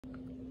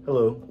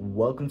Hello,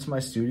 welcome to my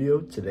studio.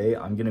 Today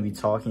I'm going to be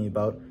talking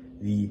about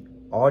the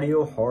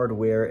audio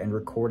hardware and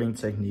recording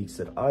techniques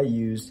that I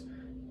used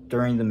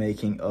during the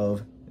making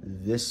of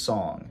this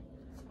song.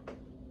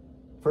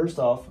 First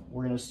off,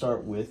 we're going to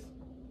start with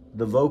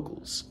the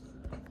vocals.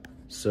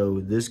 So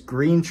this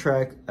green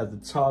track at the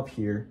top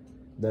here,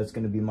 that's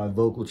going to be my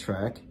vocal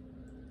track.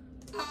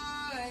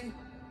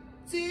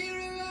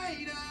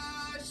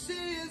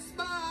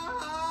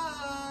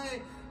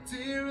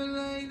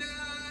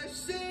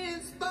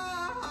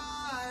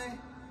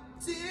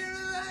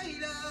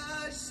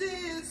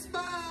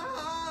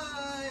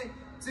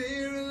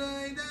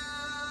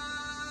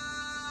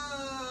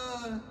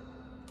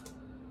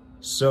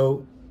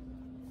 So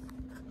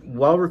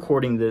while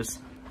recording this,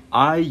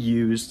 I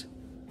used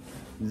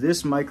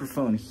this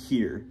microphone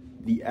here,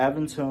 the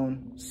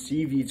Avantone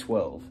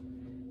CV12,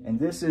 and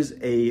this is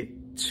a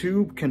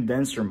tube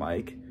condenser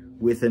mic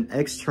with an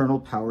external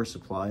power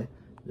supply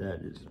that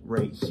is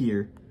right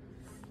here.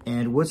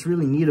 And what's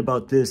really neat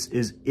about this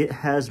is it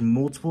has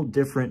multiple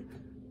different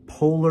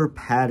polar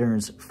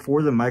patterns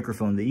for the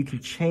microphone that you can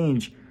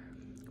change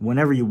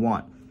whenever you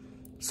want.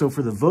 So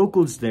for the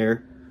vocals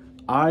there,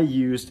 I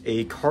used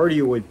a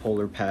cardioid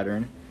polar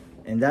pattern,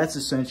 and that's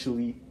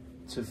essentially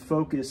to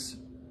focus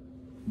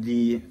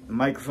the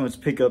microphone's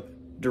pickup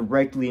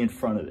directly in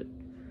front of it,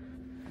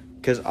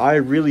 because I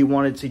really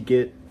wanted to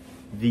get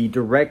the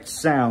direct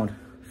sound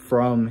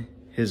from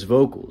his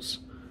vocals.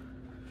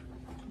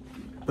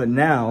 But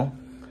now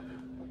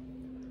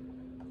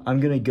I'm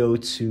gonna go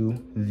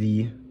to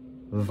the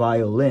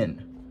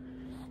violin,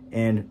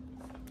 and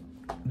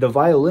the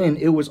violin,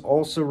 it was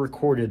also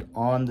recorded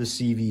on the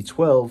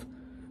CV12,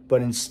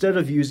 but instead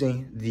of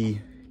using the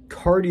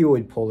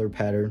cardioid polar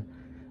pattern,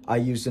 I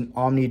used an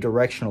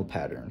omnidirectional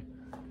pattern.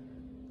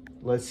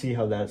 Let's see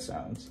how that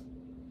sounds.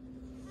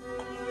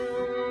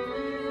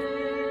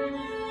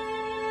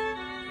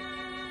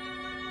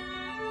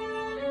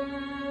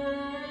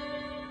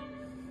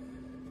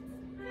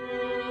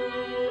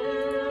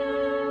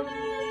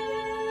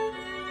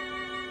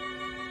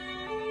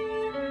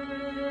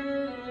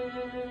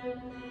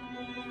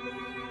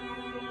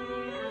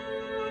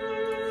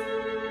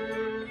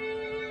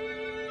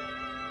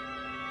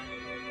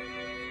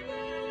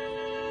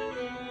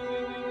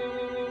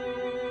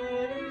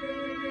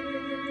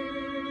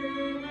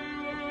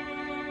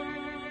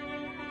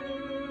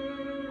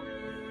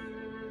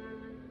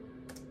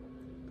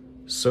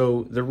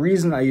 So the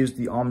reason I used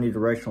the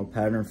omnidirectional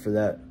pattern for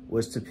that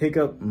was to pick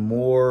up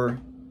more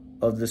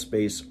of the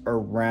space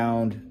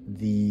around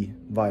the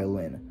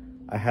violin.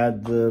 I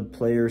had the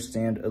player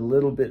stand a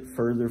little bit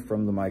further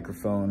from the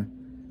microphone,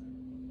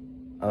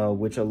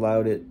 which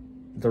allowed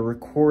the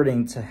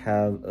recording to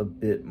have a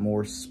bit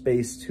more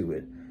space to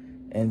it.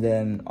 And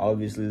then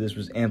obviously this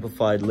was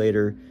amplified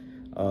later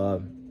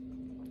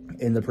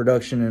in the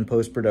production and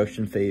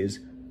post-production phase,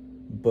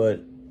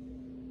 but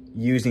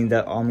using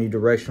that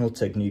omnidirectional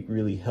technique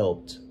really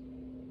helped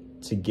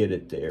to get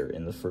it there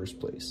in the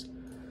first place.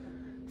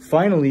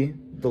 Finally,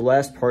 the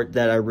last part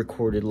that I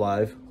recorded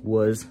live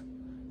was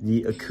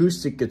the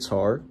acoustic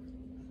guitar,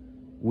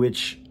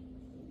 which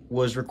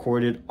was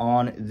recorded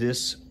on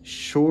this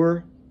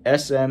Shure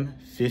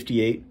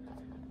SM58,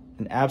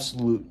 an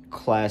absolute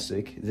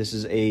classic. This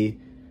is a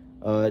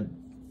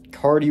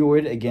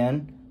cardioid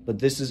again, but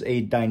this is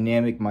a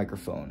dynamic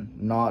microphone,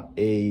 not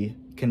a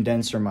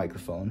condenser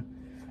microphone,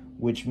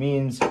 which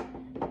means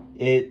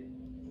it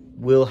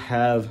will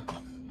have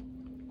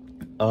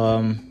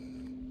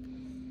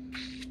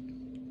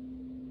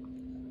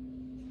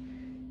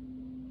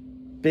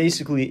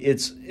basically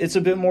it's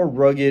a bit more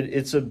rugged,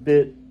 it's a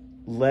bit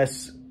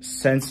less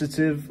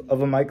sensitive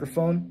of a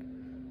microphone,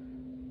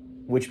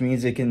 which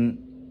means it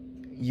can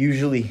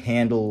usually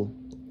handle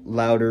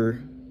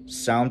louder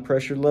sound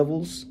pressure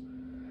levels.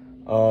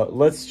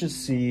 Let's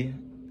just see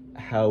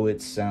how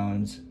it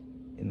sounds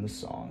in the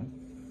song.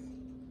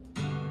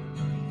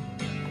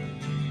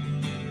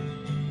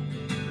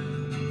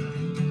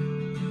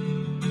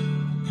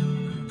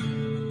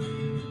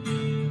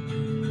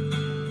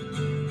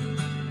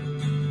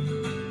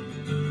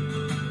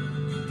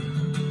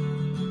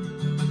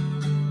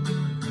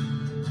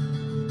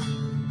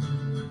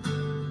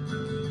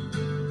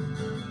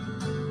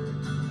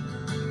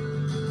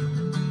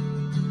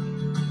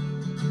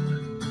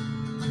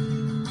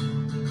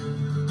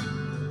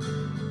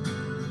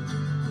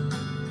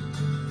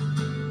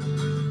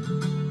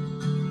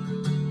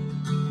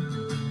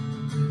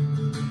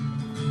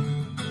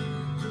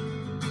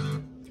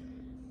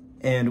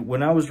 And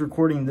when I was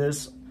recording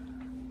this,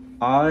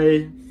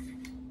 I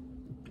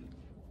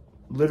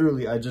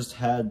just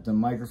had the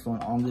microphone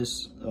on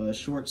this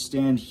short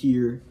stand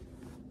here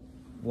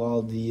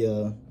while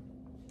the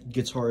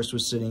guitarist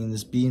was sitting in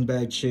this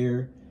beanbag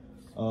chair.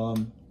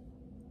 But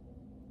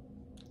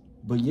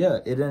yeah,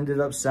 it ended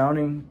up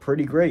sounding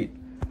pretty great.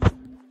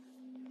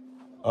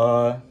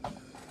 So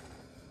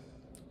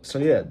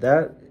yeah,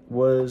 that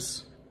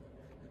was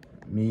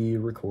me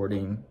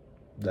recording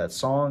that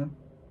song.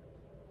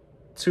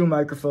 2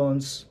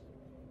 microphones,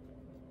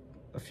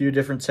 a few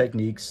different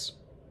techniques,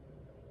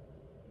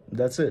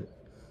 That's it.